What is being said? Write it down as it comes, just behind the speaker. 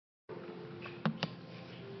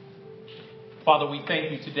Father, we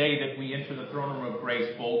thank you today that we enter the throne room of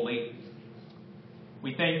grace boldly.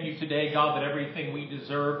 We thank you today, God, that everything we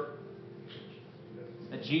deserve,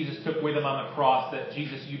 that Jesus took with him on the cross, that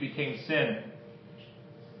Jesus, you became sin.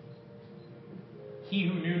 He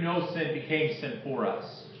who knew no sin became sin for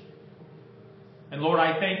us. And Lord,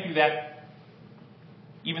 I thank you that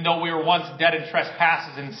even though we were once dead in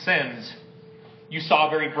trespasses and sins, you saw a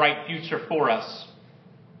very bright future for us.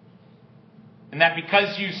 And that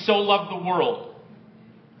because you so loved the world,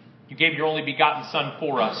 you gave your only begotten Son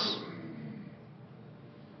for us.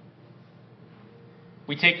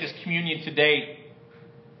 We take this communion today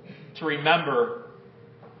to remember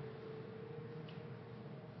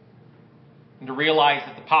and to realize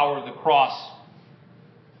that the power of the cross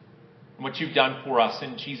and what you've done for us.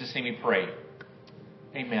 In Jesus' name we pray.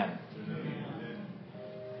 Amen.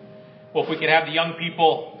 Well, if we could have the young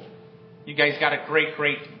people, you guys got a great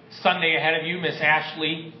Sunday ahead of you. Miss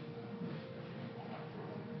Ashley.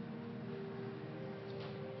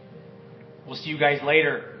 We'll see you guys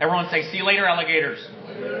later. Everyone say, see you later, alligators.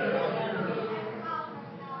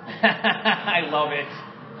 I love it.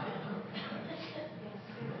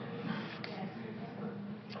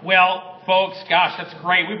 Well, folks, gosh, that's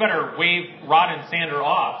great. We better wave Rod and Sandra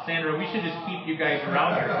off. Sandra, we should just keep you guys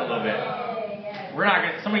around here for a little bit. We're not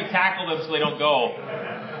going to... Somebody tackle them so they don't go.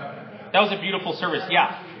 That was a beautiful service.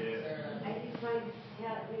 Yeah. I just wanted to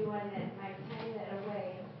tell everyone that my time that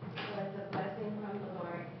away was a blessing from the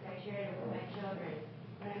Lord. I shared it with my children.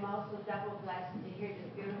 But I'm also double blessed to hear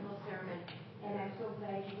this beautiful sermon. And I'm so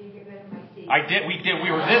glad you didn't get rid of my seat. I did. We did.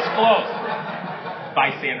 We were this close.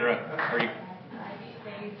 Bye, Sandra. Are you...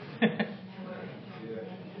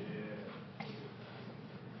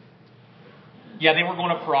 Yeah, they were going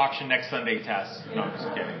up for auction next Sunday, Tess. No, I'm just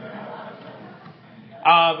kidding.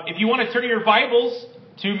 If you want to turn your Bibles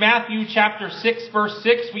to Matthew chapter 6, verse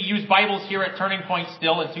 6, we use Bibles here at Turning Point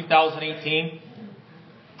still in 2018,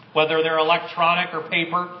 whether they're electronic or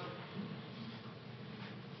paper.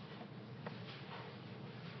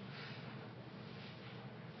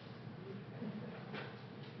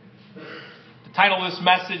 The title of this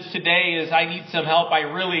message today is I Need Some Help. I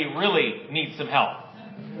really need some help.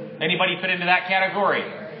 Anybody fit into that category?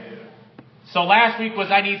 So last week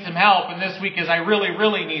was I need some help, and this week is I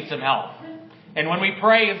really need some help. And when we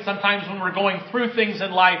pray, and sometimes when we're going through things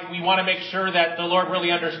in life, we want to make sure that the Lord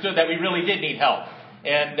really understood that we really did need help.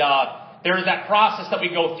 And there is that process that we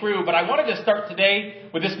go through. But I wanted to start today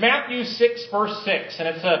with this Matthew 6, verse 6. And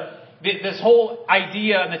it's this whole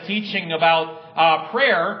idea and the teaching about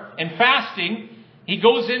prayer and fasting. He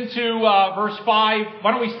goes into verse 5.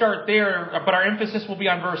 Why don't we start there? But our emphasis will be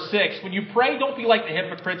on verse 6. When you pray, don't be like the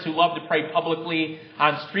hypocrites who love to pray publicly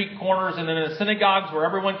on street corners and in the synagogues where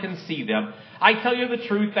everyone can see them. I tell you the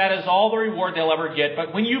truth, that is all the reward they'll ever get.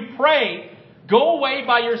 But when you pray, go away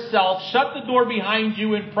by yourself, shut the door behind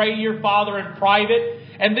you, and pray to your Father in private.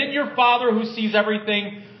 And then your Father who sees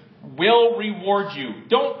everything will reward you.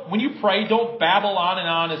 When you pray, don't babble on and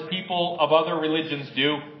on as people of other religions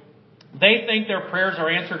do. They think their prayers are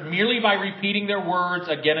answered merely by repeating their words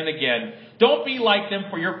again and again. Don't be like them,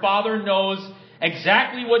 for your Father knows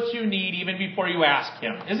exactly what you need even before you ask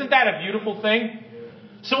Him. Isn't that a beautiful thing?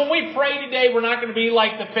 So when we pray today, we're not going to be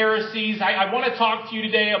like the Pharisees. I want to talk to you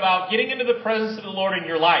today about getting into the presence of the Lord in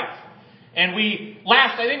your life. And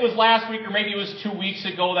I think it was last week or maybe it was 2 weeks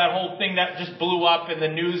ago, that whole thing that just blew up in the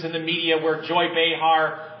news and the media where Joy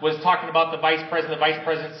Behar was talking about the Vice President. The Vice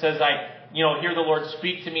President says, hear the Lord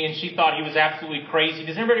speak to me, and she thought he was absolutely crazy.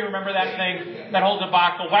 Does anybody remember that thing? That whole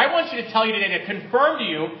debacle? Well, I want you to tell you today to confirm to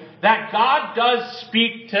you that God does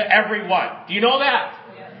speak to everyone. Do you know that?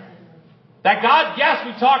 That God, yes,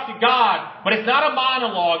 we talk to God, but it's not a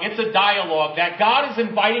monologue, it's a dialogue. That God is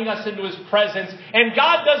inviting us into His presence, and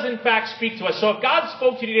God does in fact speak to us. So if God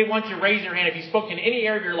spoke to you today, I want you to raise your hand if He spoke in any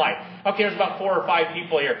area of your life. Okay, there's about 4 or 5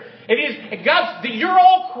 people here. You're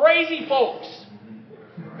all crazy folks.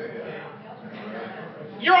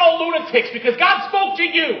 You're all lunatics because God spoke to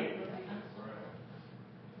you.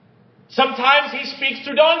 Sometimes He speaks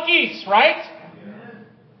through donkeys, right?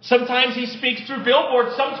 Sometimes He speaks through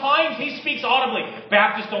billboards. Sometimes He speaks audibly.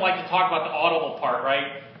 Baptists don't like to talk about the audible part,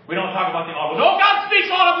 right? We don't talk about the audible. No, God speaks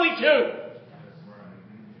audibly too.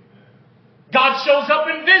 God shows up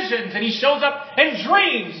in visions and He shows up in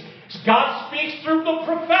dreams. God speaks through the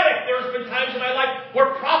prophetic. There's been times in my life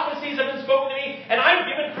where prophecies have been spoken to me, and I've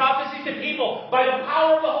given prophecies to people by the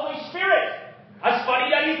power of the Holy Spirit. Us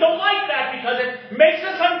fuddy-duddies don't like that because it makes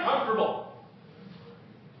us uncomfortable.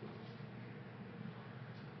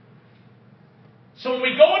 So when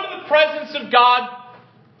we go into the presence of God,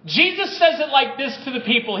 Jesus says it like this to the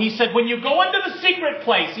people. He said, when you go into the secret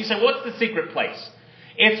place, he said, what's the secret place?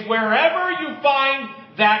 It's wherever you find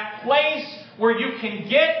that place where you can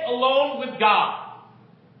get alone with God.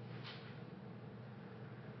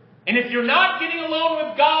 And if you're not getting alone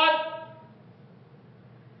with God,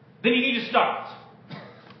 then you need to start.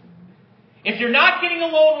 If you're not getting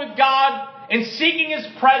alone with God and seeking His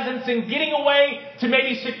presence and getting away to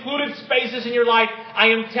maybe secluded spaces in your life, I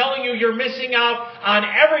am telling you, you're missing out on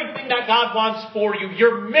everything that God wants for you.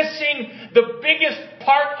 You're missing the biggest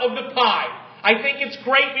part of the pie. I think it's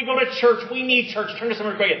great we go to church. We need church. Turn to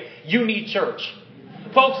someone and go, you need church.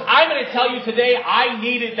 Folks, I'm going to tell you today, I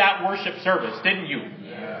needed that worship service, didn't you?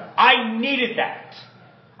 Yeah. I needed that.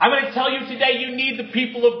 I'm going to tell you today, you need the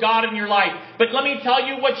people of God in your life. But let me tell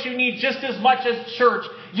you what you need just as much as church.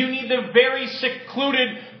 You need the very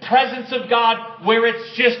secluded presence of God where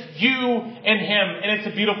it's just you and Him. And it's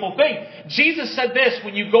a beautiful thing. Jesus said this,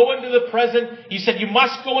 when you go into the present, He said you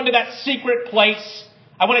must go into that secret place.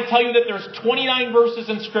 I want to tell you that there's 29 verses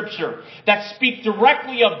in Scripture that speak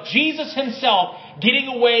directly of Jesus Himself getting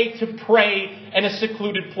away to pray in a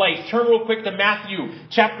secluded place. Turn real quick to Matthew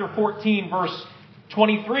chapter 14, verse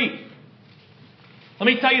 23. Let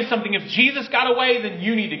me tell you something. If Jesus got away, then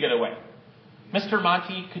you need to get away. Mr.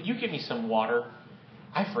 Monty, could you give me some water?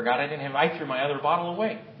 I forgot I threw my other bottle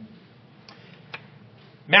away.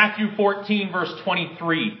 Matthew 14, verse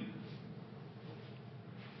 23.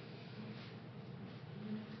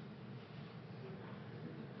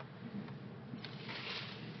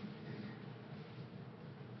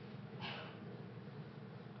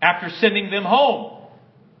 After sending them home,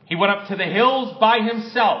 He went up to the hills by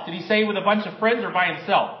Himself. Did He say with a bunch of friends or by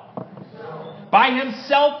Himself? By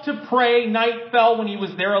Himself to pray. Night fell when He was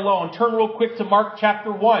there alone. Turn real quick to Mark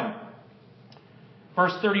chapter 1,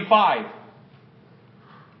 verse 35.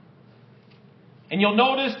 And you'll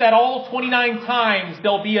notice that all 29 times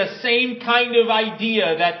there'll be a same kind of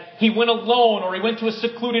idea that He went alone or He went to a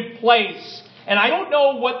secluded place. And I don't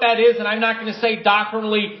know what that is, and I'm not going to say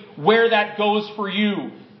doctrinally where that goes for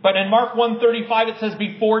you. But in Mark 1:35 it says,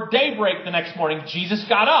 before daybreak the next morning, Jesus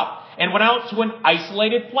got up and went out to an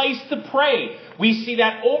isolated place to pray. We see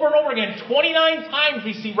that over and over again. 29 times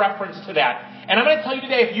we see reference to that. And I'm going to tell you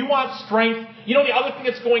today, if you want strength, you know the other thing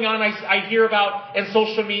that's going on I hear about in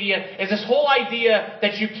social media is this whole idea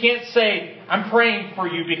that you can't say, I'm praying for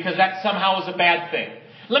you, because that somehow is a bad thing.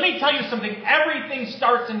 Let me tell you something. Everything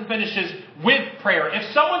starts and finishes with prayer.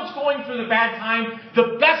 If someone's going through the bad time,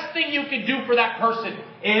 the best thing you can do for that person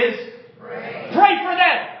is pray for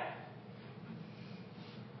them.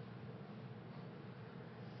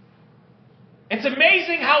 It's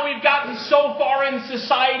amazing how we've gotten so far in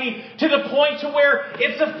society to the point to where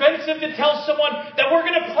it's offensive to tell someone that we're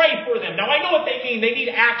going to pray for them. Now, I know what they mean. They need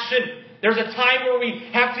action. There's a time where we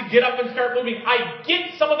have to get up and start moving. I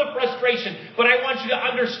get some of the frustration, but I want you to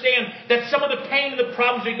understand that some of the pain and the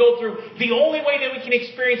problems we go through, the only way that we can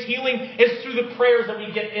experience healing is through the prayers that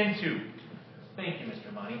we get into. Thank you,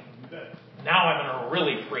 Mr. Money. Now I'm going to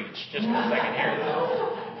really preach. Just for a second here.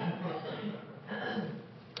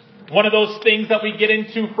 One of those things that we get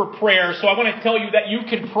into for prayer. So I want to tell you that you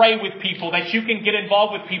can pray with people, that you can get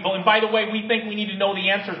involved with people. And by the way, we think we need to know the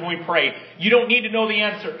answers when we pray. You don't need to know the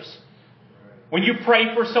answers. When you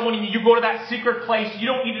pray for someone and you go to that secret place, you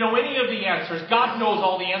don't need to know any of the answers. God knows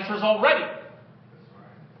all the answers already.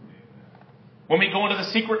 When we go into the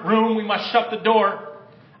secret room, we must shut the door.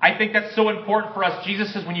 I think that's so important for us.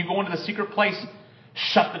 Jesus says when you go into the secret place,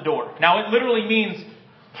 shut the door. Now, it literally means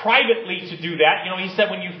privately to do that. You know, He said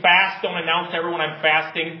when you fast, don't announce to everyone I'm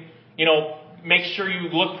fasting. You know, make sure you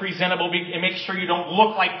look presentable and make sure you don't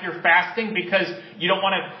look like you're fasting, because you don't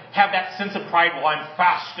want to have that sense of pride. Well, I'm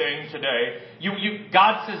fasting today.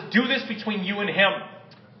 God says, do this between you and Him.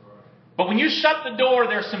 But when you shut the door,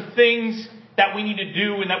 there's some things that we need to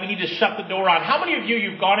do and that we need to shut the door on. How many of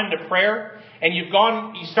you've gone into prayer and you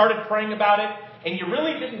started praying about it, and you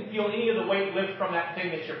really didn't feel any of the weight lift from that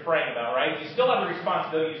thing that you're praying about, right? You still have the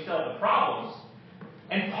responsibility, you still have the problems.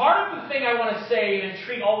 And part of the thing I want to say and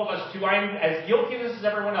treat all of us to, I'm as guilty of this as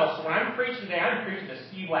everyone else. So when I'm preaching today, I'm preaching to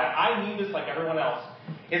Steve Lapp. I need this like everyone else.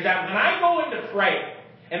 Is that when I go in to pray,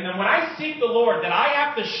 and then when I seek the Lord, that I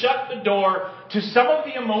have to shut the door to some of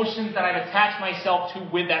the emotions that I've attached myself to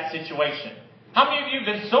with that situation. How many of you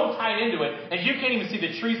have been so tied into it that you can't even see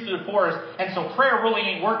the trees through the forest, and so prayer really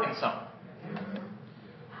ain't working some?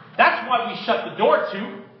 That's what we shut the door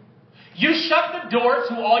to. You shut the door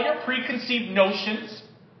to all your preconceived notions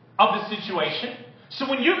of the situation. So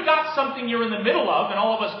when you've got something you're in the middle of, and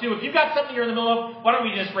all of us do, if you've got something you're in the middle of, why don't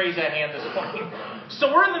we just raise that hand this morning?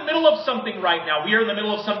 So we're in the middle of something right now. We are in the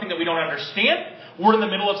middle of something that we don't understand. we're in the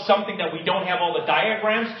middle of something that we don't have all the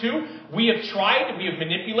diagrams to. We have tried, we have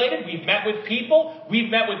manipulated, we've met with people we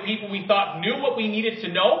thought knew what we needed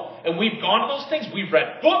to know, and we've gone to those things. We've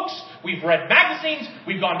read books, we've read magazines,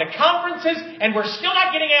 we've gone to conferences, and we're still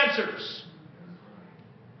not getting answers.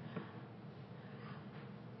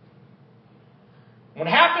 What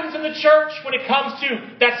happens in the church when it comes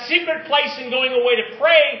to that secret place and going away to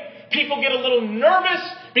pray, people get a little nervous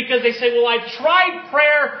because they say, well, I've tried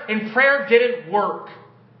prayer and prayer didn't work.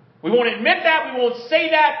 We won't admit that, we won't say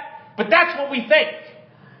that, but that's what we think.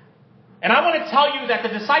 And I want to tell you that the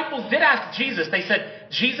disciples did ask Jesus. They said,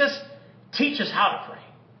 Jesus, teach us how to pray.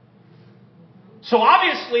 So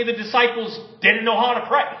obviously the disciples didn't know how to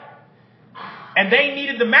pray. And they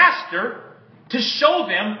needed the master to show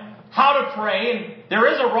them how to pray. And there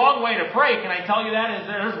is a wrong way to pray. Can I tell you that?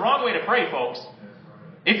 There's a wrong way to pray, folks.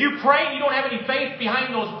 If you pray and you don't have any faith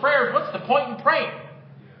behind those prayers, what's the point in praying?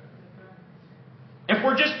 If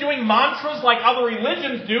we're just doing mantras like other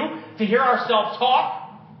religions do to hear ourselves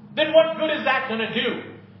talk, then what good is that going to do?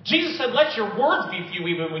 Jesus said, let your words be few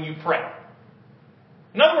even when you pray.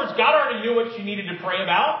 In other words, God already knew what you needed to pray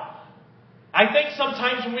about. I think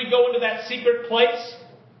sometimes when we go into that secret place,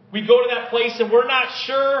 we go to that place and we're not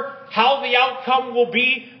sure how the outcome will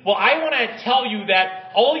be. Well, I want to tell you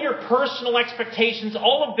that all your personal expectations,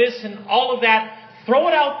 all of this and all of that, throw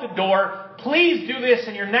it out the door. Please do this,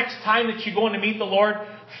 and your next time that you go in to meet the Lord,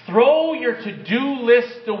 throw your to-do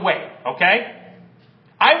list away, okay?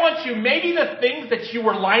 I want you, maybe the things that you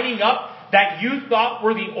were lining up that you thought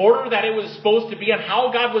were the order that it was supposed to be and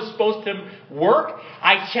how God was supposed to work,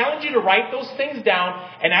 I challenge you to write those things down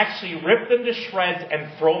and actually rip them to shreds and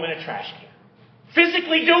throw them in a trash can.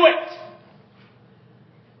 Physically do it.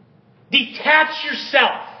 Detach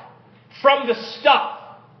yourself from the stuff.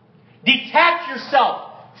 Detach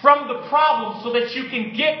yourself from the problem so that you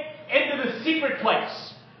can get into the secret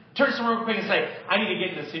place. Turn to someone real quick and say, I need to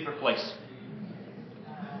get into the secret place.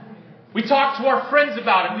 We talk to our friends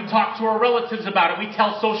about it. We talk to our relatives about it. We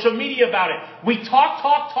tell social media about it. We talk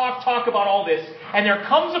about all this. And there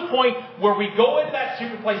comes a point where we go into that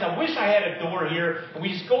secret place. I wish I had a door here. And we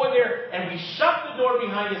just go in there and we shut the door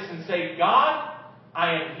behind us and say, God,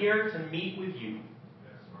 I am here to meet with you.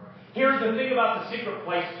 Here's the thing about the secret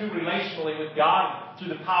place, too, relationally with God, through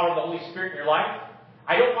the power of the Holy Spirit in your life.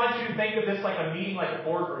 I don't want you to think of this like a meeting, like a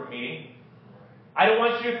boardroom meeting. I don't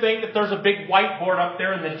want you to think that there's a big whiteboard up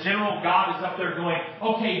there and the general God is up there going,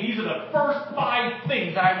 okay, these are the first 5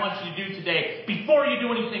 things that I want you to do today. Before you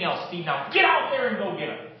do anything else, Steve, now get out there and go get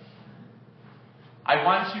them. I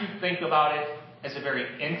want you to think about it as a very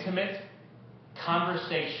intimate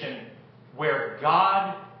conversation where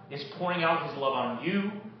God is pouring out His love on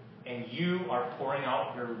you and you are pouring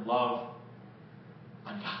out your love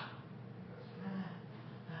on God.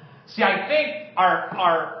 See, I think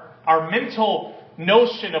our mental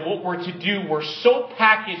notion of what we're to do, we're so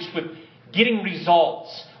packaged with getting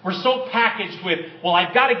results. We're so packaged with, well,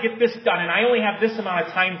 I've got to get this done and I only have this amount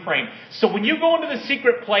of time frame. So when you go into the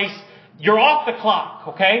secret place, you're off the clock,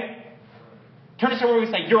 okay? Turn to someone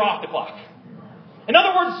and say, you're off the clock. In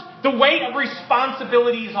other words, the weight of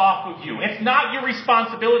responsibility is off of you. It's not your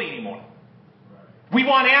responsibility anymore. We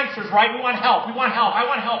want answers, right? We want help. I want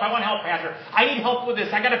help, Pastor. I need help with this.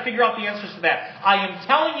 I got to figure out the answers to that. I am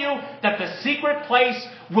telling you that the secret place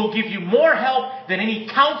will give you more help than any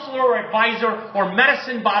counselor or advisor or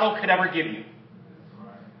medicine bottle could ever give you.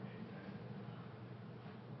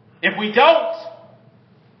 If we don't,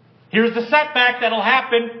 here's the setback that'll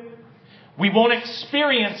happen. We won't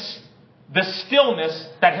experience the stillness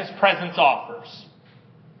that His presence offers.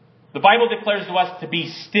 The Bible declares to us to be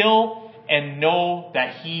still and know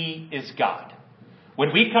that He is God.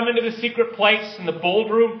 When we come into the secret place in the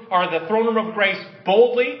boardroom or the throne room of grace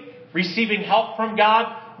boldly, receiving help from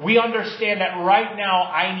God, we understand that right now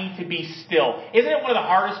I need to be still. Isn't it one of the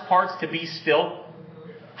hardest parts to be still?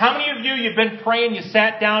 How many of you, you've been praying, you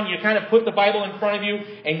sat down, you kind of put the Bible in front of you,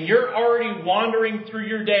 and you're already wandering through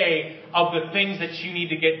your day of the things that you need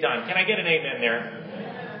to get done? Can I get an amen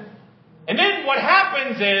there? And then what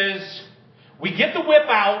happens is we get the whip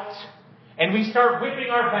out and we start whipping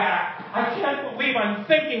our back. I can't believe I'm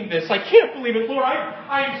thinking this. I can't believe it, Lord.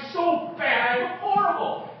 I am so bad. I'm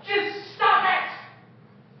horrible. Just stop it.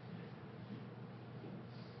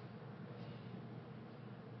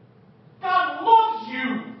 God loves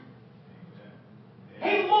you.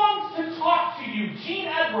 He longs to talk to you. Gene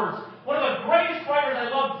Edwards, one of the greatest writers I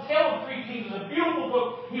love, Tale of Three Kings, is a beautiful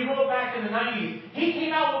book he wrote back in the 90s. He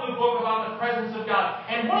came out with a book about the presence of God.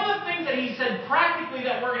 And one of the things that he said practically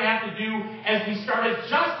that we're going to have to do as we start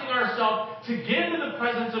adjusting ourselves to get into the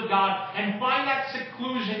presence of God and find that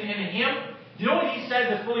seclusion in Him, Do you know what he says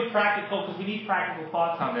that's really practical? Because we need practical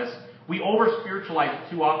thoughts on this. We over-spiritualize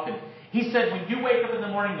it too often. He said, when you wake up in the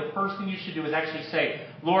morning, the first thing you should do is actually say,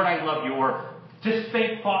 Lord, I love you, or just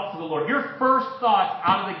think thoughts of the Lord. Your first thoughts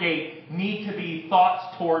out of the gate need to be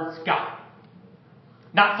thoughts towards God.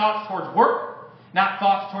 Not thoughts towards work, not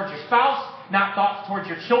thoughts towards your spouse, not thoughts towards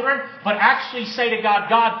your children, but actually say to God,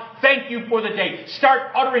 God, thank you for the day.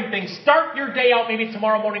 Start uttering things. Start your day out maybe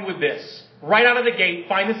tomorrow morning with this. Right out of the gate,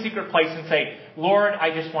 find the secret place and say, Lord,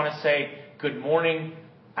 I just want to say, good morning,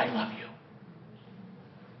 I love you.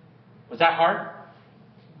 Was that hard?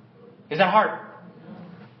 Is that hard?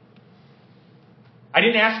 I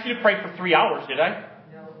didn't ask you to pray for 3 hours, did I?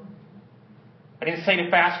 No. I didn't say to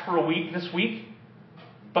fast for a week this week.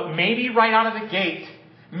 But maybe right out of the gate,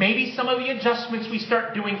 maybe some of the adjustments we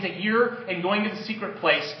start doing to here and going to the secret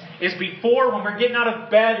place is before, when we're getting out of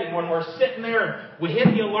bed and when we're sitting there and we hit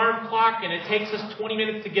the alarm clock and it takes us 20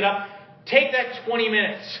 minutes to get up, take that 20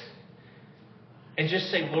 minutes and just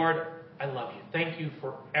say, Lord, I love you. Thank you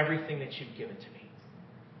for everything that you've given to me.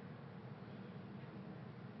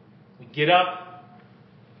 We get up,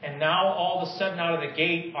 and now all of a sudden out of the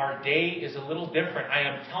gate, our day is a little different. I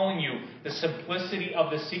am telling you, the simplicity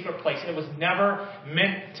of the secret place. It was never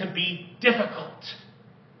meant to be difficult.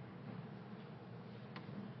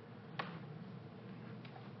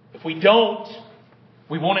 If we don't,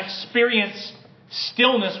 we won't experience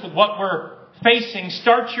stillness with what we're facing.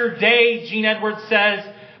 Start your day, Gene Edwards says,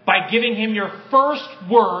 by giving him your first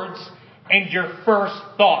words and your first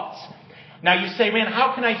thoughts. Now you say, man,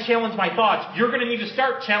 how can I challenge my thoughts? You're going to need to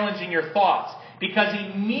start challenging your thoughts. Because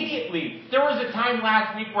immediately, there was a time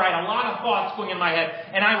last week where I had a lot of thoughts going in my head.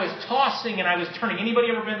 And I was tossing and I was turning. Anybody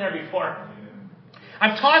ever been there before?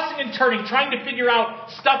 I'm tossing and turning, trying to figure out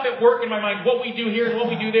stuff at work in my mind. What we do here and what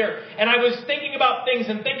we do there. And I was thinking about things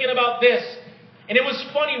and thinking about this. And it was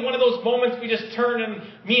funny, one of those moments we just turned and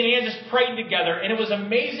me and Ann just prayed together. And it was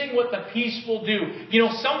amazing what the peace will do. You know,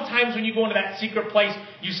 sometimes when you go into that secret place,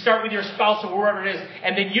 you start with your spouse or wherever it is,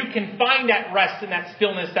 and then you can find that rest and that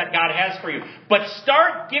stillness that God has for you. But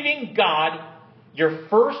start giving God your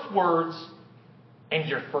first words and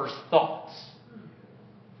your first thoughts.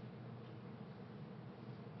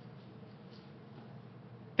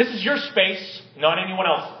 This is your space, not anyone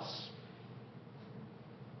else's.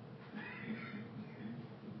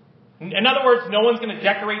 In other words, no one's going to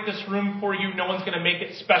decorate this room for you. No one's going to make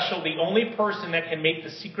it special. The only person that can make the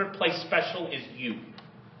secret place special is you.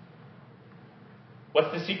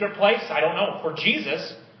 What's the secret place? I don't know. For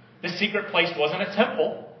Jesus, the secret place wasn't a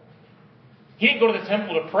temple. He didn't go to the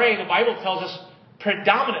temple to pray. The Bible tells us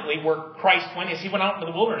predominantly where Christ went is he went out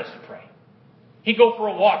into the wilderness to pray. He'd go for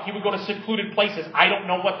a walk. He would go to secluded places. I don't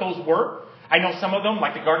know what those were. I know some of them,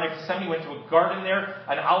 like the Garden of Gethsemane, he went to a garden there,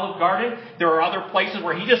 an olive garden. There are other places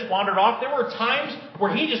where he just wandered off. There were times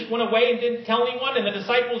where he just went away and didn't tell anyone, and the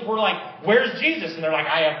disciples were like, where's Jesus? And they're like,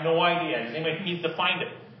 I have no idea. Anybody needs to find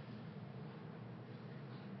him.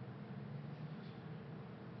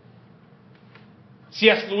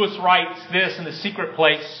 C.S. Lewis writes this in The Secret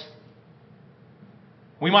Place.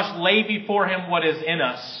 We must lay before him what is in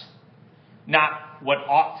us, not what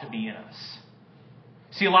ought to be in us.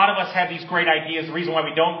 See, a lot of us have these great ideas. The reason why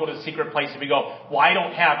we don't go to the secret place is we go, well, I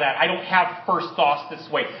don't have that. I don't have first thoughts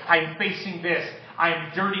this way. I'm facing this.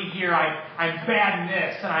 I'm dirty here. I'm bad in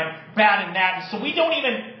this. And I'm bad in that. And so we don't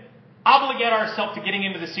even obligate ourselves to getting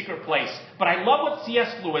into the secret place. But I love what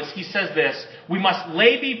C.S. Lewis, he says this. We must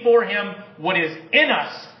lay before him what is in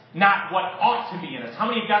us, not what ought to be in us. How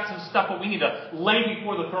many have got some stuff that we need to lay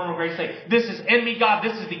before the throne of grace? Say, this is in me, God.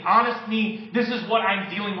 This is the honest me. This is what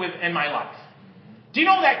I'm dealing with in my life. Do you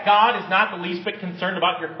know that God is not the least bit concerned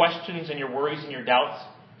about your questions and your worries and your doubts?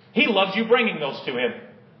 He loves you bringing those to him.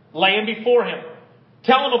 Lay them before him.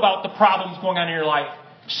 Tell him about the problems going on in your life.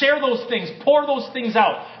 Share those things. Pour those things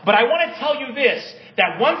out. But I want to tell you this,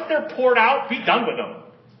 that once they're poured out, be done with them.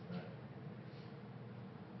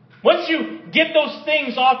 Once you get those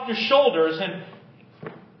things off your shoulders and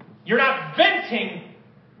you're not venting,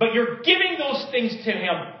 but you're giving those things to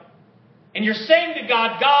him. And you're saying to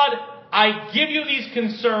God, God, I give you these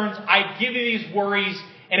concerns. I give you these worries.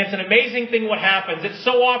 And it's an amazing thing what happens. It's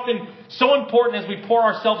so often so important as we pour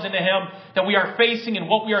ourselves into him that we are facing and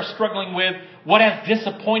what we are struggling with, what has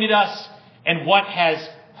disappointed us and what has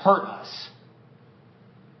hurt us.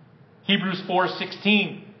 Hebrews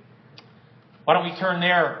 4:16. Why don't we turn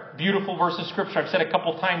there? Beautiful verse of Scripture. I've said a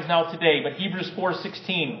couple times now today, but Hebrews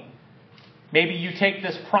 4:16. Maybe you take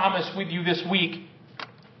this promise with you this week.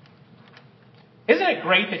 Isn't it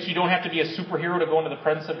great that you don't have to be a superhero to go into the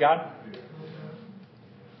presence of God?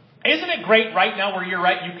 Isn't it great right now where you're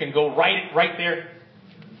at, you can go right there?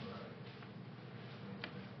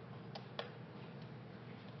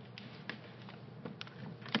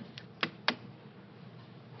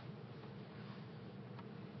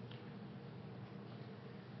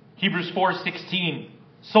 Hebrews 4:16.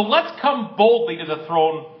 So let's come boldly to the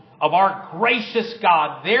throne of our gracious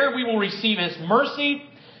God. There we will receive His mercy,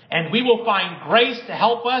 and we will find grace to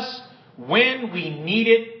help us when we need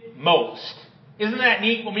it most. Isn't that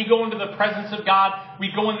neat? When we go into the presence of God,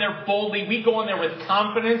 we go in there boldly. We go in there with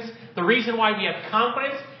confidence. The reason why we have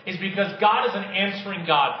confidence is because God is an answering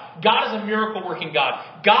God. God is a miracle-working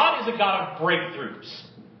God. God is a God of breakthroughs.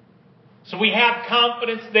 So we have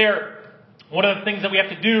confidence there. One of the things that we have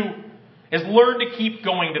to do is learn to keep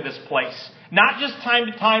going to this place. Not just time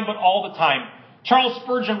to time, but all the time. Charles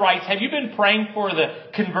Spurgeon writes, have you been praying for the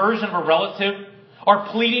conversion of a relative? Or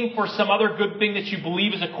pleading for some other good thing that you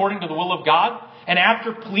believe is according to the will of God? And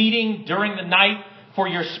after pleading during the night for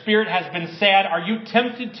your spirit has been sad, are you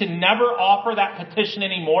tempted to never offer that petition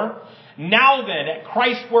anymore? Now then, at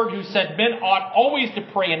Christ's word who said, men ought always to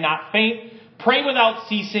pray and not faint. Pray without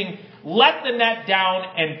ceasing. Let the net down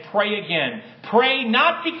and pray again. Pray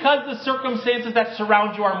not because the circumstances that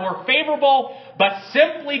surround you are more favorable, but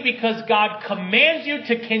simply because God commands you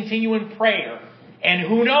to continue in prayer. And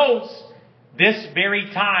who knows, this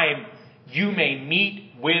very time you may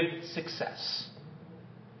meet with success.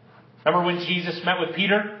 Remember when Jesus met with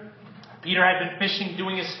Peter? Peter had been fishing,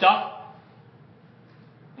 doing his stuff.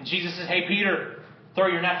 And Jesus says, hey Peter, throw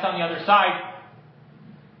your nets on the other side.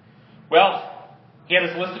 Well, he had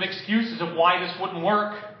his list of excuses of why this wouldn't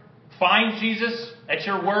work. Fine, Jesus, at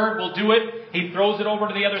your word, we'll do it. He throws it over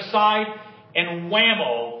to the other side, and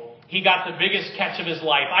whammo, he got the biggest catch of his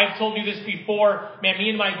life. I've told you this before. Man, me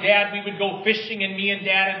and my dad, we would go fishing, and me and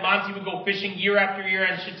Dad and Monty would go fishing year after year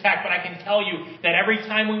on Chautauqua. But I can tell you that every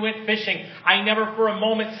time we went fishing, I never for a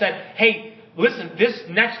moment said, hey, listen, this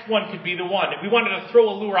next one could be the one. If we wanted to throw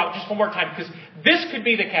a lure out just one more time, because this could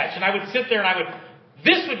be the catch. And I would sit there and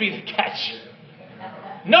this would be the catch.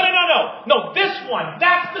 No, this one.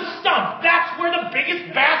 That's the stump. That's where the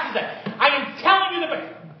biggest bass is at. I am telling you I'm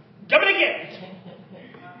going to get it.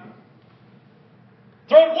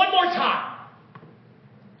 Throw it one more time.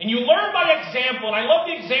 And you learn by example. And I love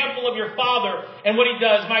the example of your father and what he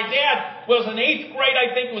does. My dad was in 8th grade,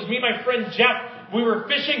 I think. It was me and my friend Jeff. We were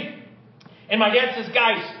fishing. And my dad says,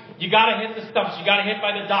 guys, you got to hit the stumps. You got to hit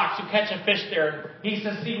by the docks. You catch a fish there. And he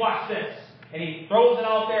says, see, watch this. And he throws it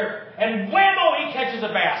out there. And whammo, he catches a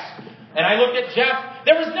bass. And I looked at Jeff.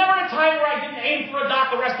 There was never a time where I didn't aim for a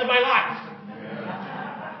dock the rest of my life.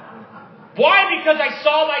 Why? Because I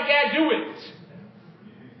saw my dad do it.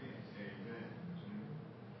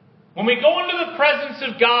 When we go into the presence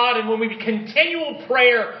of God and when we continual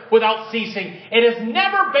prayer without ceasing, it is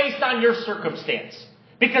never based on your circumstance.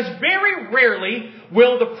 Because very rarely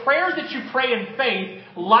will the prayers that you pray in faith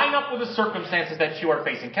line up with the circumstances that you are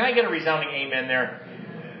facing. Can I get a resounding amen there?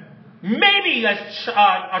 Amen. Maybe, as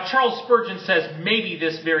Charles Spurgeon says, maybe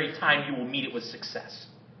this very time you will meet it with success.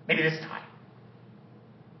 Maybe this time.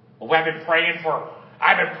 Well, I've been praying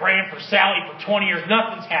for Sally for 20 years.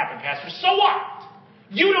 Nothing's happened, Pastor. So what?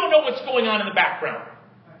 You don't know what's going on in the background.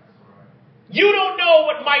 You don't know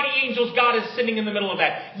what mighty angels God is sitting in the middle of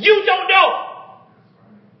that. You don't know.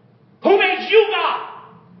 Who made you God?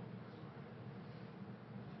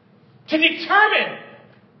 To determine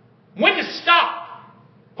when to stop.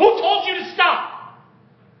 Who told you to stop?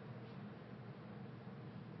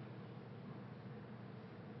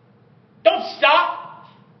 Don't stop.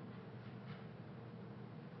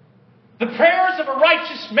 The prayers of a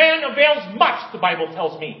righteous man avails much, the Bible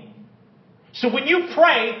tells me. So when you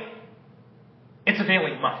pray, it's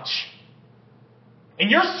availing much. In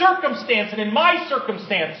your circumstance and in my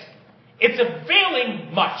circumstance, it's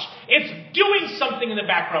availing much. It's doing something in the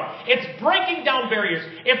background. It's breaking down barriers.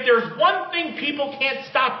 If there's one thing people can't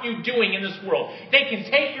stop you doing in this world, they can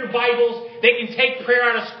take your Bibles, they can take prayer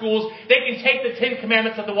out of schools, they can take the 10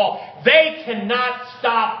 Commandments at the wall. They cannot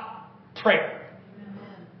stop prayer.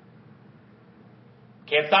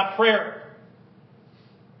 Can't stop prayer.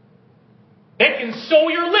 They can sew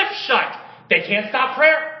your lips shut. They can't stop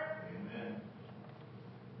prayer.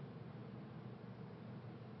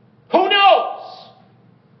 Who knows?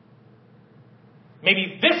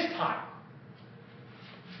 Maybe this time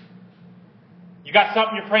you got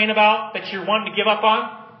something you're praying about that you're wanting to give up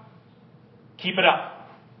on? Keep it up.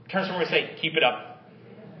 Turn to someone and say, keep it up.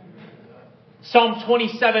 Psalm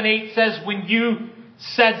 27:8 says, when you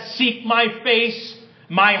said, seek my face,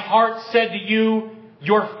 my heart said to you,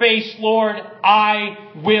 your face, Lord,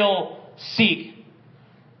 I will seek.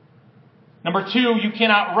 Number 2, you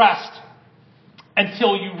cannot rest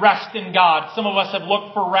until you rest in God. Some of us have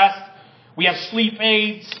looked for rest. We have sleep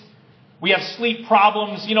aids. We have sleep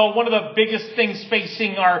problems. You know, one of the biggest things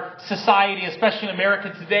facing our society, especially in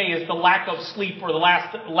America today, is the lack of sleep or the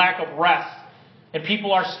lack of rest. And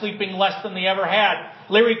people are sleeping less than they ever had.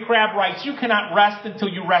 Larry Crabb writes, you cannot rest until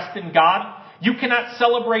you rest in God. You cannot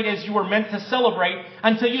celebrate as you were meant to celebrate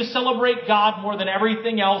until you celebrate God more than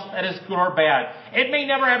everything else that is good or bad. It may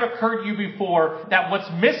never have occurred to you before that what's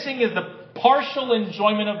missing is the partial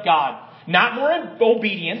enjoyment of God. Not more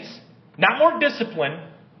obedience, not more discipline,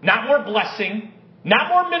 not more blessing, not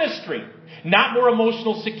more ministry, not more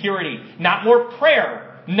emotional security, not more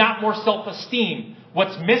prayer, not more self-esteem.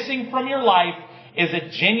 What's missing from your life is a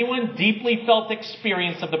genuine, deeply felt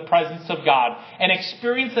experience of the presence of God. An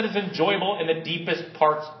experience that is enjoyable in the deepest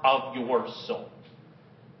parts of your soul.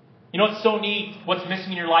 You know what's so neat? What's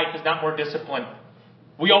missing in your life is not more discipline.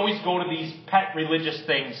 We always go to these pet religious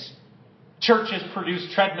things. Churches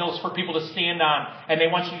produce treadmills for people to stand on, and they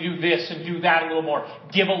want you to do this and do that a little more,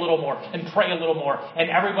 give a little more, and pray a little more. And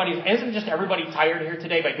isn't just everybody tired here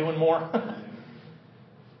today by doing more?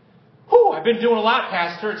 Whew, I've been doing a lot,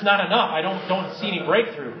 Pastor. It's not enough. I don't see any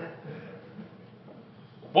breakthrough.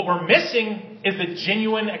 What we're missing is the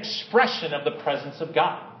genuine expression of the presence of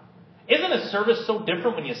God. Isn't a service so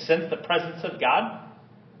different when you sense the presence of God?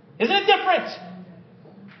 Isn't it different?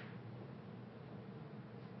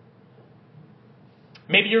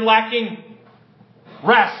 Maybe you're lacking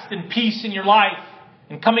rest and peace in your life,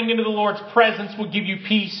 and coming into the Lord's presence will give you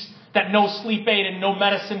peace that no sleep aid and no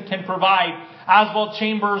medicine can provide. Oswald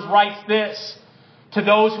Chambers writes this, to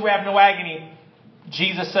those who have no agony,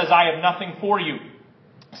 Jesus says, I have nothing for you.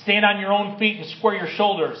 Stand on your own feet and square your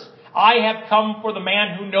shoulders. I have come for the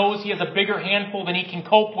man who knows he has a bigger handful than he can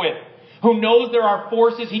cope with, who knows there are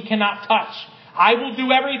forces he cannot touch. I will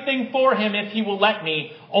do everything for him if he will let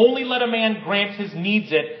me. Only let a man grant his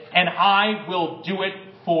needs it, and I will do it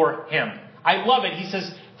for him. I love it. He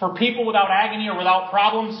says, for people without agony or without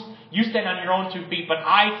problems, you stand on your own 2 feet, but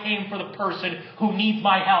I came for the person who needs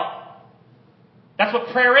my help. That's what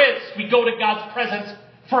prayer is. We go to God's presence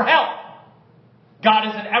for help. God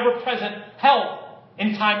is an ever-present help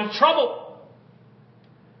in time of trouble.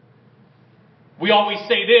 We always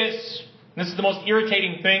say this, and this is the most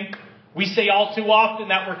irritating thing. We say all too often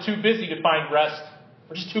that we're too busy to find rest.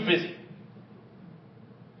 We're just too busy.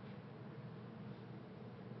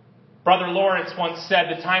 Brother Lawrence once said,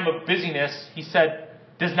 the time of busyness, he said,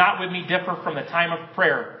 does not with me differ from the time of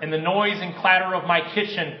prayer. In the noise and clatter of my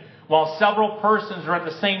kitchen, while several persons are at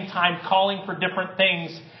the same time calling for different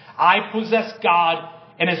things, I possess God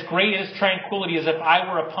in as great as tranquility as if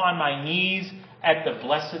I were upon my knees at the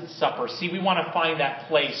Blessed Supper. See, we want to find that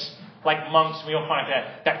place. Like monks, we don't find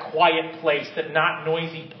that quiet place, that not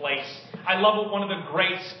noisy place. I love what one of the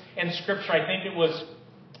greats in Scripture, I think it was,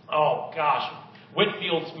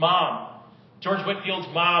 Whitfield's mom. George Whitfield's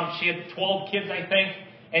mom, she had 12 kids, I think.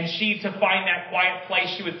 And to find that quiet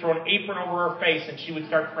place, she would throw an apron over her face and she would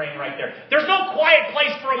start praying right there. There's no quiet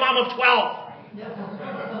place for a mom of 12.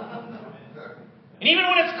 And even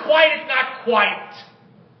when it's quiet, it's not quiet.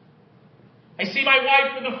 I see my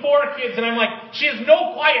wife with the 4 kids and I'm like, she has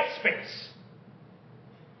no quiet space.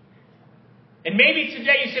 And maybe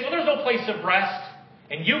today you say, well, there's no place of rest.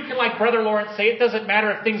 And you can, like Brother Lawrence, say it doesn't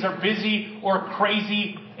matter if things are busy or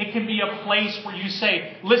crazy. It can be a place where you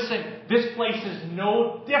say, listen, this place is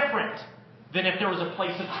no different than if there was a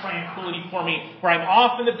place of tranquility for me, where I'm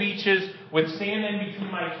off in the beaches with sand in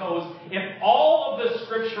between my toes. If all of the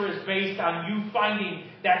Scripture is based on you finding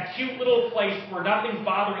that cute little place where nothing's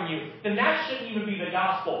bothering you, then that shouldn't even be the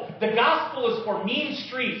gospel. The gospel is for mean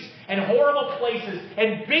streets and horrible places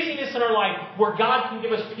and busyness in our life where God can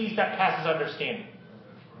give us peace that passes understanding.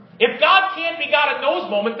 If God can't be God in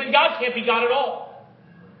those moments, then God can't be God at all.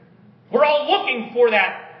 We're all looking for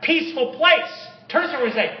that peaceful place. Turn to someone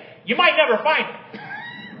and say, you might never find it.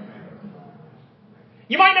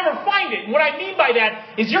 You might never find it. And what I mean by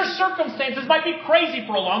that is your circumstances might be crazy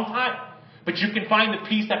for a long time, but you can find the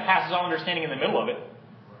peace that passes all understanding in the middle of it.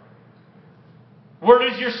 Where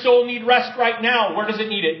does your soul need rest right now? Where does it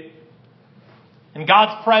need it? In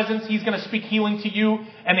God's presence, He's going to speak healing to you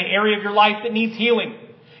and the area of your life that needs healing.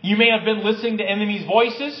 You may have been listening to enemies'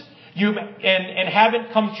 voices and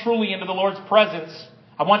haven't come truly into the Lord's presence.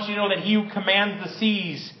 I want you to know that He who commands the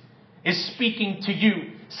seas is speaking to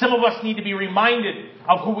you. Some of us need to be reminded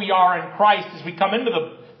of who we are in Christ as we come into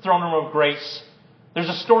the throne room of grace. There's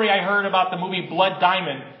a story I heard about the movie Blood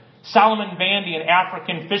Diamond. Solomon Bandy, an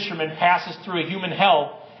African fisherman, passes through a human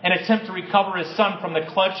hell and attempts to recover his son from the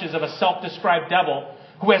clutches of a self-described devil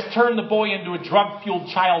who has turned the boy into a drug-fueled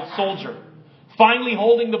child soldier. Finally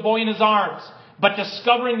holding the boy in his arms, but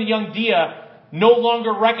discovering the young Dia no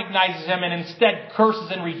longer recognizes him and instead curses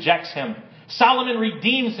and rejects him. Solomon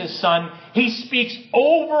redeems his son. He speaks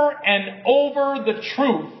over and over the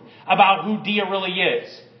truth about who Dia really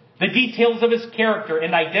is. the details of his character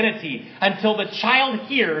and identity, until the child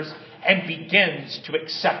hears and begins to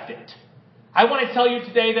accept it. I want to tell you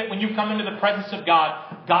today that when you come into the presence of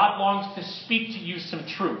God, God longs to speak to you some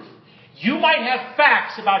truth. You might have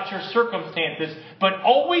facts about your circumstances, but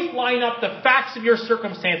always line up the facts of your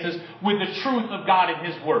circumstances with the truth of God and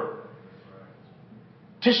His Word.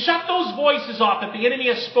 To shut those voices off that the enemy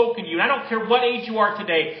has spoken to you. I don't care what age you are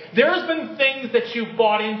today. There's been things that you've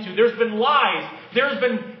bought into. There's been lies. There's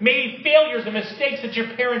been maybe failures and mistakes that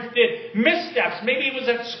your parents did. Missteps. Maybe it was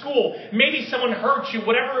at school. Maybe someone hurt you.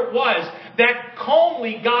 Whatever it was. That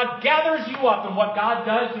calmly God gathers you up. And what God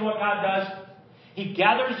does, you know what God does? He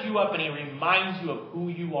gathers you up and He reminds you of who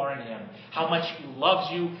you are in Him. How much He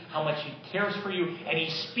loves you. How much He cares for you. And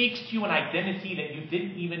He speaks to you an identity that you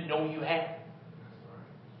didn't even know you had.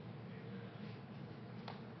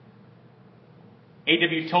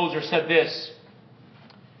 A.W. Tozer said this: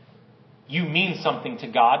 you mean something to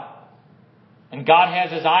God, and God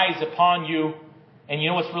has His eyes upon you. And you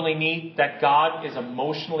know what's really neat? That God is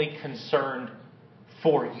emotionally concerned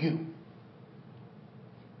for you.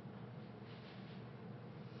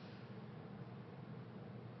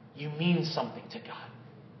 You mean something to God.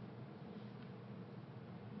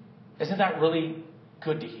 Isn't that really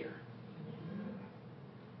good to hear?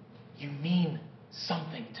 You mean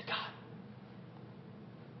something to God.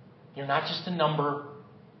 You're not just a number.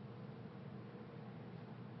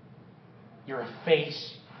 You're a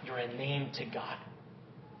face. You're a name to God.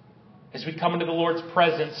 As we come into the Lord's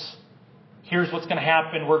presence, here's what's going to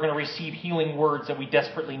happen. We're going to receive healing words that we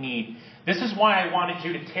desperately need. This is why I wanted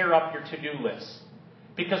you to tear up your to-do list.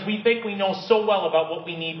 Because we think we know so well about what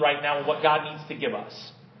we need right now and what God needs to give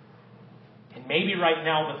us. And maybe right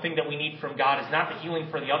now the thing that we need from God is not the healing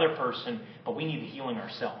for the other person, but we need the healing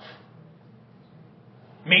ourselves.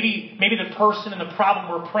 Maybe the person and the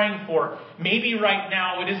problem we're praying for, maybe right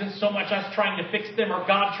now it isn't so much us trying to fix them or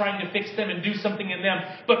God trying to fix them and do something in them,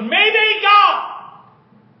 but maybe God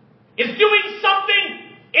is doing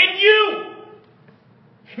something in you.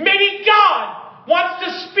 Maybe God wants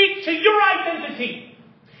to speak to your identity.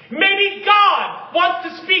 Maybe God wants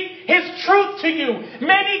to speak His truth to you.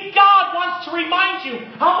 Maybe God wants to remind you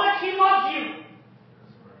how much He loves you.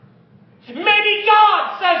 Maybe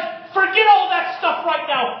God says, forget all that stuff right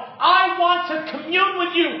now. I want to commune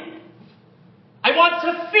with you. I want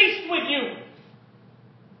to feast with you.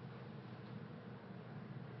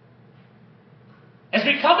 As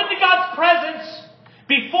we come into God's presence,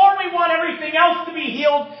 before we want everything else to be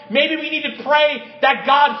healed, maybe we need to pray that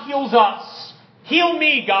God heals us. Heal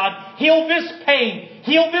me, God. Heal this pain.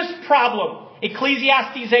 Heal this problem.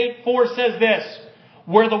 Ecclesiastes 8:4 says this: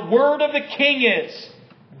 where the word of the king is,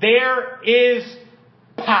 there is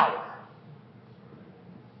power.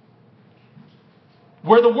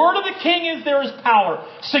 Where the word of the king is, there is power.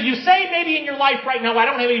 So you say maybe in your life right now, I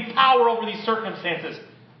don't have any power over these circumstances.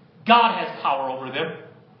 God has power over them.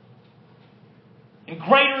 And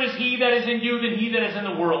greater is He that is in you than he that is in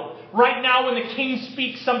the world. Right now, when the king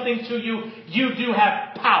speaks something to you, you do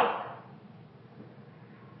have power.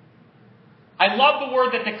 I love the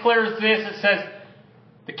word that declares this. It says,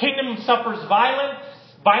 the kingdom suffers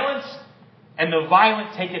violence, and the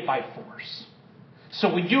violent take it by force.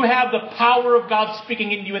 So when you have the power of God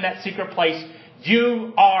speaking into you in that secret place,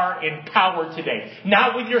 you are empowered today.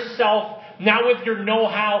 Not with yourself, not with your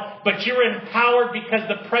know-how, but you're empowered because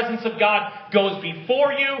the presence of God goes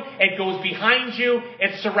before you, it goes behind you,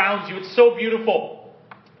 it surrounds you. It's so beautiful.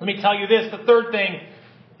 Let me tell you this, the third thing,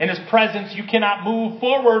 in His presence, you cannot move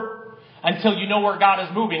forward until you know where God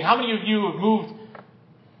is moving. How many of you have moved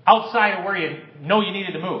outside of where you know you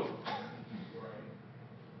needed to move?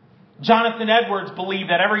 Jonathan Edwards believed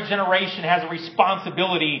that every generation has a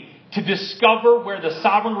responsibility to discover where the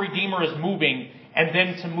sovereign Redeemer is moving and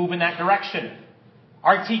then to move in that direction.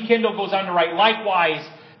 R.T. Kendall goes on to write, likewise,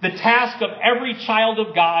 the task of every child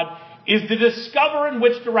of God is to discover in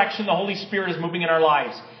which direction the Holy Spirit is moving in our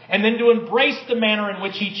lives, and then to embrace the manner in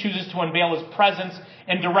which He chooses to unveil His presence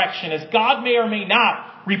and direction, as God may or may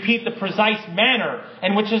not repeat the precise manner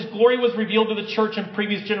in which His glory was revealed to the church in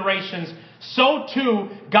previous generations. So too,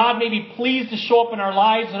 God may be pleased to show up in our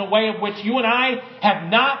lives in a way of which you and I have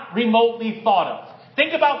not remotely thought of.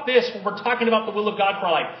 Think about this when we're talking about the will of God for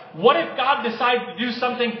our life. What if God decided to do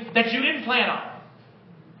something that you didn't plan on?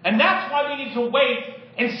 And that's why we need to wait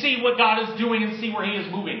and see what God is doing and see where He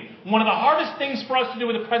is moving. One of the hardest things for us to do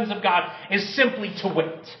in the presence of God is simply to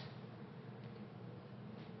wait.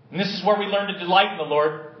 And this is where we learn to delight in the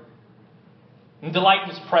Lord and delight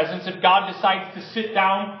in His presence. If God decides to sit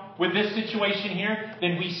down with this situation here,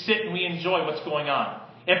 then we sit and we enjoy what's going on.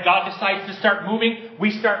 If God decides to start moving,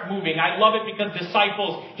 we start moving. I love it because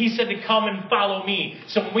disciples, He said to come and follow me.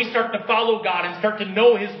 So when we start to follow God and start to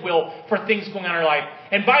know His will for things going on in our life.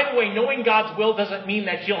 And by the way, knowing God's will doesn't mean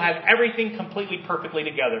that you'll have everything completely perfectly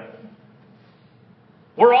together.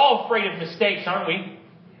 We're all afraid of mistakes, aren't we?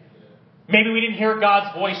 Maybe we didn't hear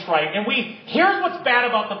God's voice right. And here's what's bad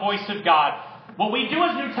about the voice of God. What we do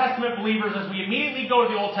as New Testament believers is we immediately go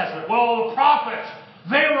to the Old Testament. Well, the prophets,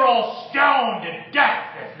 they were all stoned to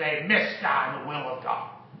death if they missed on the will of God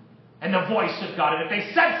and the voice of God. And if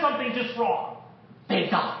they said something just wrong, they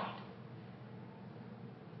died.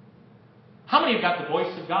 How many have got the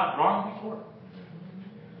voice of God wrong before?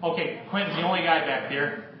 Okay, Quentin's the only guy back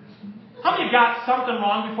there. How many have got something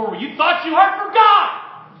wrong before where you thought you heard from God?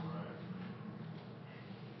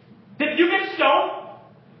 Did you get stoned?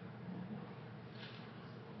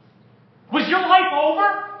 Was your life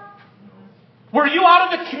over? Were you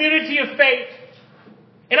out of the community of faith?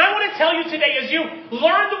 And I want to tell you today, as you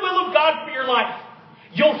learn the will of God for your life,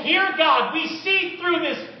 you'll hear God. We see through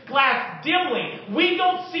this glass dimly. We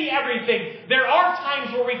don't see everything. There are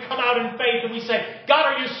times where we come out in faith and we say,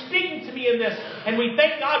 God, are you speaking to me in this? And we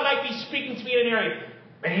think God might be speaking to me in an area.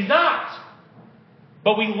 And He's not.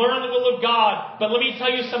 But we learn the will of God. But let me tell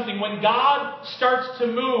you something. When God starts to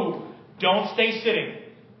move, don't stay sitting.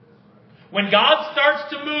 When God starts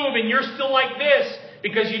to move and you're still like this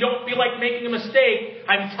because you don't feel like making a mistake,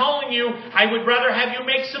 I'm telling you, I would rather have you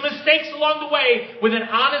make some mistakes along the way with an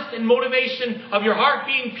honest and motivation of your heart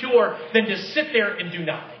being pure than to sit there and do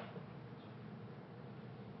nothing.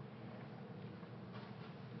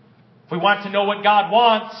 If we want to know what God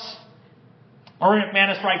wants, Maria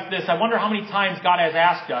McManus writes this, I wonder how many times God has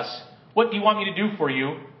asked us, what do you want me to do for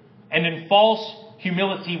you? And in false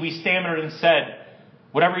humility we stammered and said,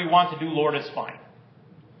 whatever you want to do, Lord, is fine.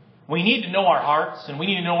 We need to know our hearts and we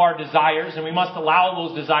need to know our desires, and we must allow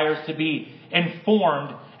those desires to be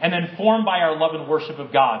informed and then formed by our love and worship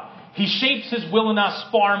of God. He shapes His will in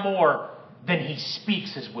us far more than He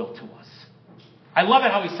speaks His will to us. I love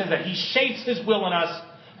it how he says that. He shapes His will in us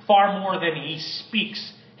far more than He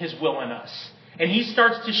speaks His will in us. And He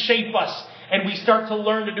starts to shape us, and we start to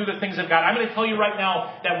learn to do the things of God. I'm going to tell you right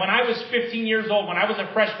now that when I was 15 years old, when I was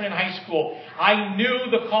a freshman in high school, I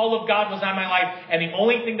knew the call of God was on my life, and the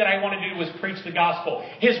only thing that I wanted to do was preach the gospel.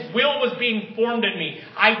 His will was being formed in me.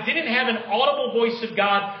 I didn't have an audible voice of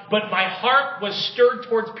God, but my heart was stirred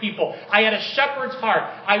towards people. I had a shepherd's heart.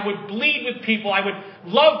 I would bleed with people. I would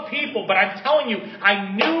love people, but I'm telling you,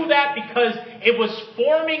 I knew that because it was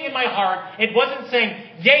forming in my heart. It wasn't saying,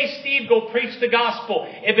 yay, Steve, go preach the gospel.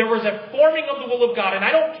 If there was a forming of the will of God, and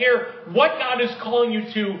I don't care what God is calling you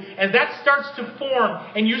to, as that starts to form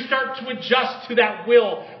and you start to adjust to that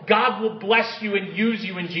will, God will bless you and use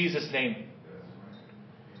you in Jesus' name.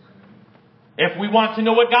 If we want to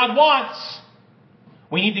know what God wants,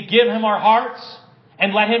 we need to give Him our hearts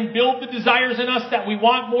and let Him build the desires in us that we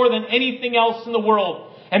want more than anything else in the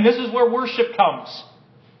world. And this is where worship comes.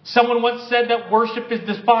 Someone once said that worship is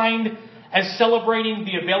defined as celebrating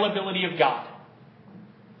the availability of God.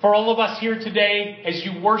 For all of us here today, as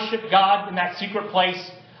you worship God in that secret place,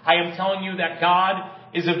 I am telling you that God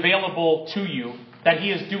is available to you, that He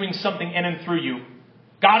is doing something in and through you.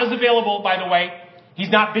 God is available, by the way. He's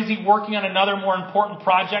not busy working on another more important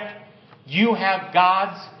project. You have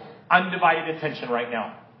God's undivided attention right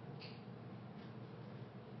now.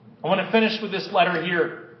 I want to finish with this letter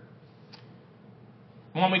here.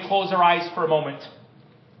 When we close our eyes for a moment.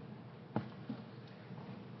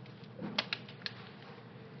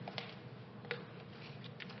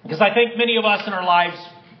 Because I think many of us in our lives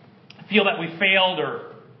feel that we failed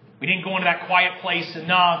or we didn't go into that quiet place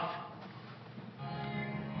enough.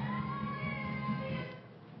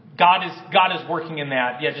 God is working in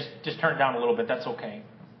that. Yeah, just turn it down a little bit. That's okay.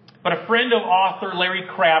 But a friend of author Larry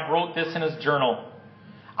Crabb wrote this in his journal.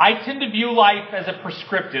 I tend to view life as a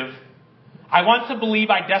prescriptive. I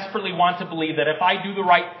desperately want to believe that if I do the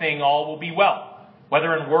right thing, all will be well.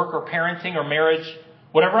 Whether in work or parenting or marriage,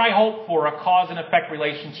 whatever I hope for, a cause and effect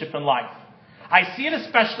relationship in life. I see it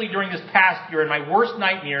especially during this past year in my worst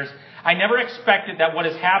nightmares. I never expected that what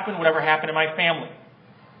has happened would ever happen in my family.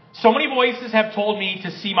 So many voices have told me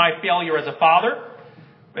to see my failure as a father,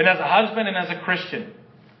 and as a husband, and as a Christian.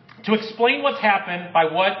 To explain what's happened by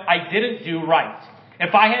what I didn't do right.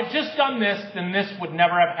 If I had just done this, then this would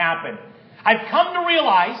never have happened. I've come to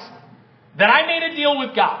realize that I made a deal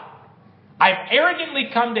with God. I've arrogantly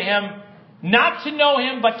come to Him, not to know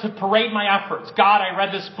Him, but to parade my efforts. God, I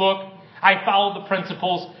read this book. I followed the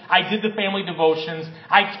principles. I did the family devotions.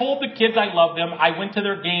 I told the kids I loved them. I went to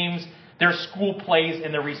their games, their school plays,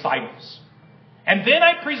 and their recitals. And then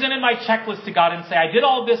I presented my checklist to God and say, I did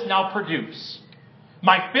all this, now produce.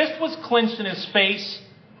 My fist was clenched in his face.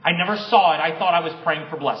 I never saw it. I thought I was praying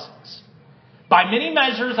for blessings. By many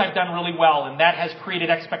measures, I've done really well, and that has created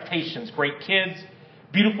expectations. Great kids,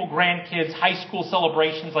 beautiful grandkids, high school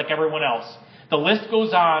celebrations like everyone else. The list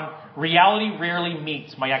goes on. Reality rarely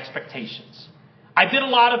meets my expectations. I did a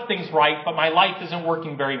lot of things right, but my life isn't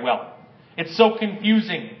working very well. It's so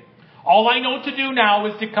confusing. All I know to do now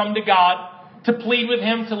is to come to God, to plead with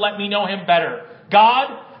Him, to let me know Him better.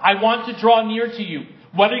 God, I want to draw near to you.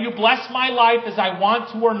 Whether you bless my life as I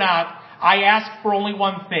want to or not, I ask for only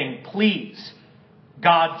one thing. Please,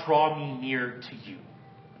 God, draw me near to you.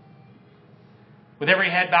 With every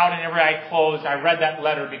head bowed and every eye closed, I read that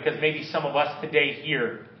letter because maybe some of us today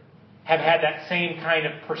here have had that same kind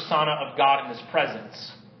of persona of God in His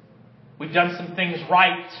presence. We've done some things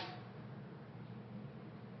right.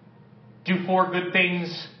 Do 4 good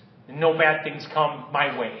things and no bad things come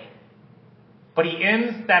my way. But he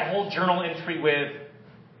ends that whole journal entry with,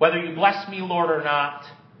 whether you bless me, Lord, or not,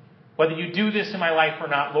 whether you do this in my life or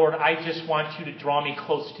not, Lord, I just want you to draw me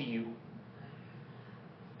close to you.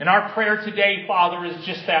 And our prayer today, Father, is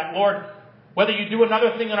just that, Lord, whether you do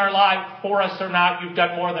another thing in our life for us or not, you've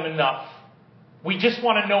done more than enough. We just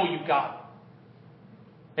want to know you, God.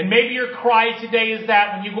 And maybe your cry today is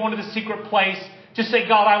that when you go into the secret place, just say,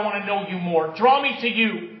 God, I want to know you more. Draw me to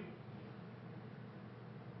you.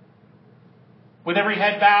 With every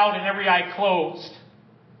head bowed and every eye closed.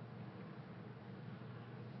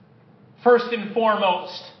 First and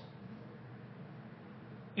foremost,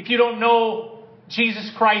 if you don't know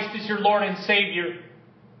Jesus Christ as your Lord and Savior,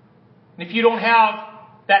 and if you don't have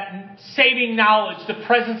that saving knowledge, the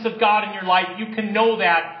presence of God in your life, you can know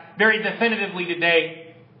that very definitively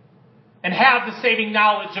today. And have the saving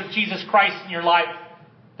knowledge of Jesus Christ in your life.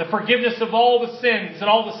 The forgiveness of all the sins and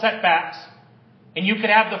all the setbacks. And you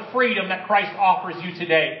can have the freedom that Christ offers you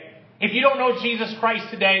today. If you don't know Jesus Christ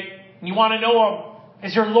today, and you want to know Him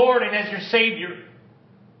as your Lord and as your Savior,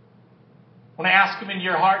 I want to ask Him into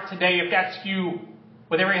your heart today, if that's you,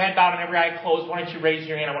 with every head bowed and every eye closed, why don't you raise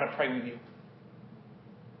your hand? I want to pray with you.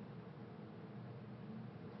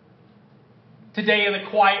 Today, in the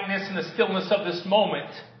quietness and the stillness of this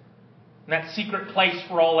moment, in that secret place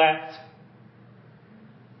we're all at,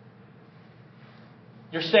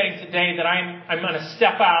 you're saying today that I'm going to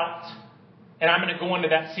step out and I'm going to go into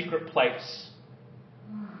that secret place.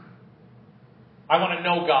 I want to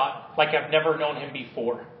know God like I've never known Him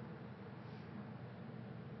before.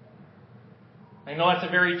 I know that's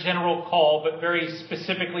a very general call, but very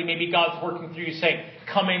specifically, maybe God's working through you saying,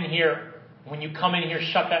 come in here. When you come in here,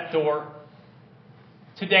 shut that door.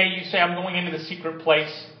 Today you say, I'm going into the secret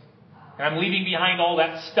place and I'm leaving behind all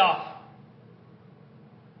that stuff.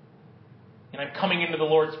 And I'm coming into the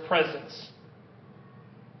Lord's presence.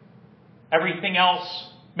 Everything else,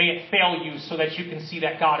 may it fail you so that you can see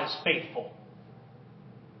that God is faithful.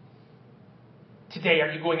 Today,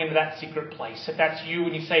 are you going into that secret place? If that's you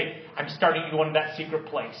and you say, I'm starting to go into that secret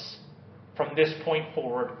place from this point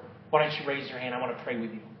forward, why don't you raise your hand? I want to pray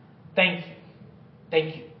with you. Thank you.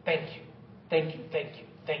 Thank you. Thank you. Thank you. Thank you.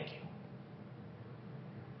 Thank you.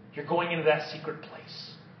 You're going into that secret place.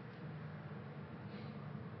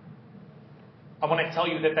 I want to tell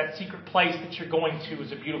you that that secret place that you're going to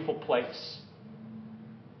is a beautiful place.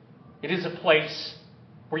 It is a place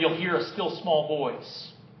where you'll hear a still small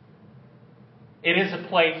voice. It is a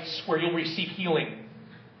place where you'll receive healing.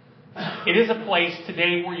 It is a place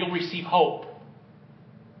today where you'll receive hope.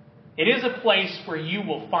 It is a place where you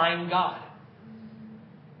will find God.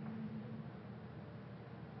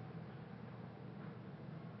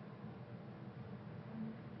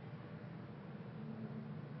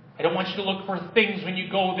 I don't want you to look for things when you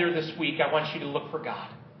go there this week. I want you to look for God.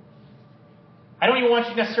 I don't even want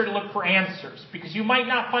you necessarily to look for answers, because you might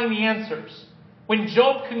not find the answers. When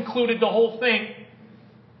Job concluded the whole thing,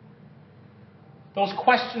 those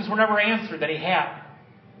questions were never answered that he had.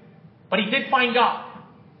 But he did find God.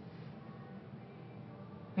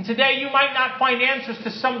 And today you might not find answers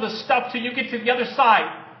to some of the stuff till you get to the other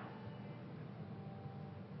side.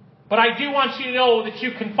 But I do want you to know that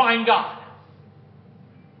you can find God.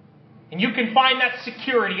 And you can find that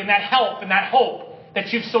security and that help and that hope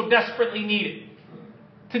that you've so desperately needed.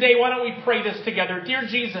 Today, why don't we pray this together? Dear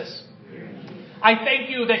Jesus, I thank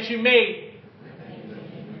you that you made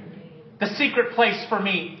the secret place for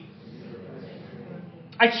me.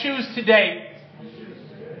 I choose today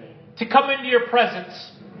to come into your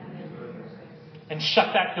presence and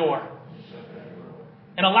shut that door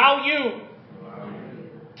and allow you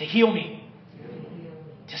to heal me,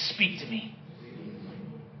 to speak to me.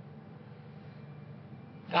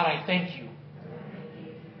 God, I thank you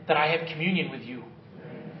that I have communion with you.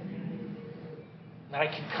 That I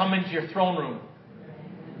can come into your throne room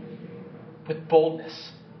with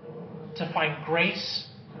boldness to find grace,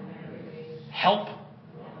 help,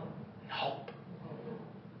 and hope.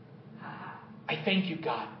 I thank you,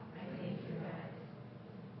 God.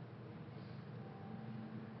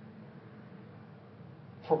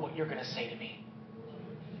 For what you're going to say to me.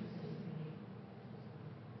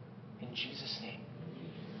 In Jesus' name.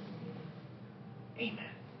 Amen.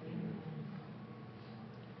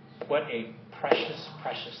 What a precious,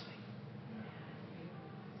 precious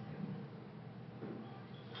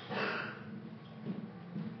thing.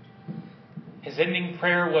 His ending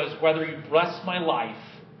prayer was, whether you bless my life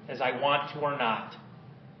as I want to or not,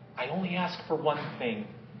 I only ask for one thing.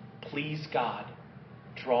 Please, God,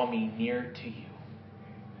 draw me near to you.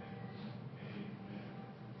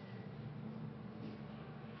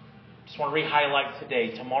 Just want to re-highlight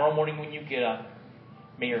today. Tomorrow morning when you get up,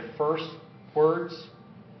 may your first words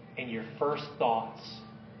and your first thoughts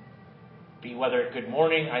be whether good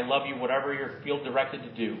morning, I love you, whatever you feel directed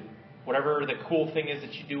to do. Whatever the cool thing is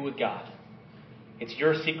that you do with God. It's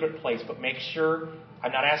your secret place, but make sure,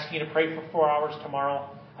 I'm not asking you to pray for 4 hours tomorrow.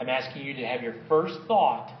 I'm asking you to have your first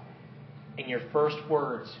thought and your first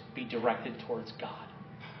words be directed towards God.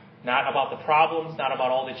 Not about the problems, not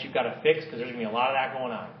about all that you've got to fix, because there's going to be a lot of that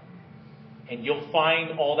going on. And you'll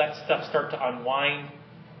find all that stuff start to unwind,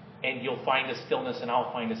 and you'll find a stillness, and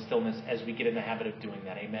I'll find a stillness as we get in the habit of doing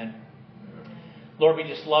that. Amen? Lord, we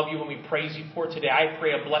just love you and we praise you for today. I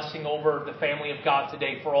pray a blessing over the family of God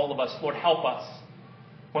today for all of us. Lord, help us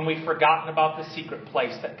when we've forgotten about the secret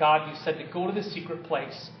place, that God, you said to go to the secret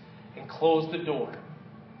place and close the door.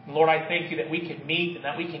 And Lord, I thank you that we can meet and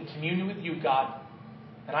that we can commune with you, God.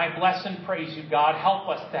 And I bless and praise you, God. Help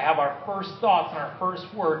us to have our first thoughts and our first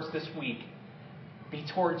words this week be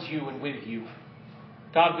towards you and with you.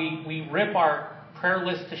 God, we rip our prayer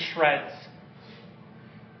list to shreds.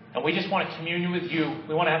 And we just want to commune with you.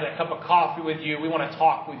 We want to have that cup of coffee with you. We want to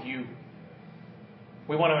talk with you.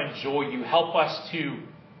 We want to enjoy you. Help us to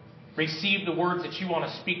receive the words that you want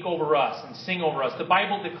to speak over us and sing over us. The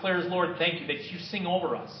Bible declares, Lord, thank you that you sing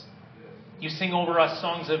over us. You sing over us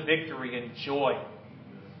songs of victory and joy.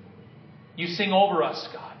 You sing over us,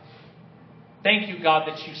 God. Thank you, God,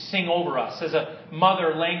 that you sing over us. As a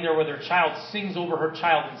mother laying there with her child sings over her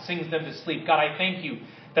child and sings them to sleep. God, I thank you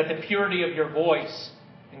that the purity of your voice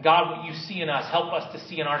and God, what you see in us, help us to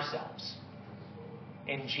see in ourselves.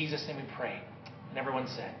 In Jesus' name we pray. And everyone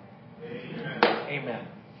said, Amen. Amen.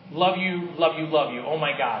 Love you, love you, love you. Oh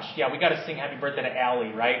my gosh. Yeah, we got to sing happy birthday to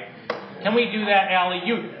Allie, right? Can we do that, Allie?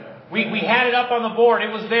 We had it up on the board.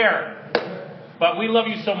 It was there. But we love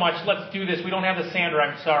you so much. Let's do this. We don't have the Sandra.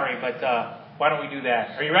 I'm sorry. But why don't we do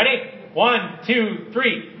that? Are you ready? 1, 2,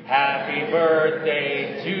 3. Happy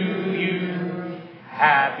birthday to you.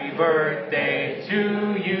 Happy birthday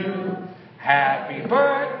to you. Happy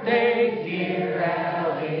birthday, dear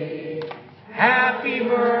Allie. Happy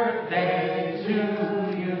birthday to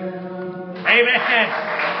you. Amen.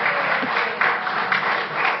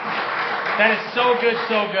 That is so good,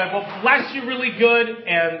 so good. Well, bless you really good.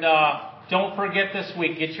 And don't forget this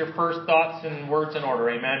week, get your first thoughts and words in order.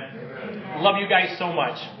 Amen. Love you guys so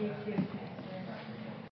much.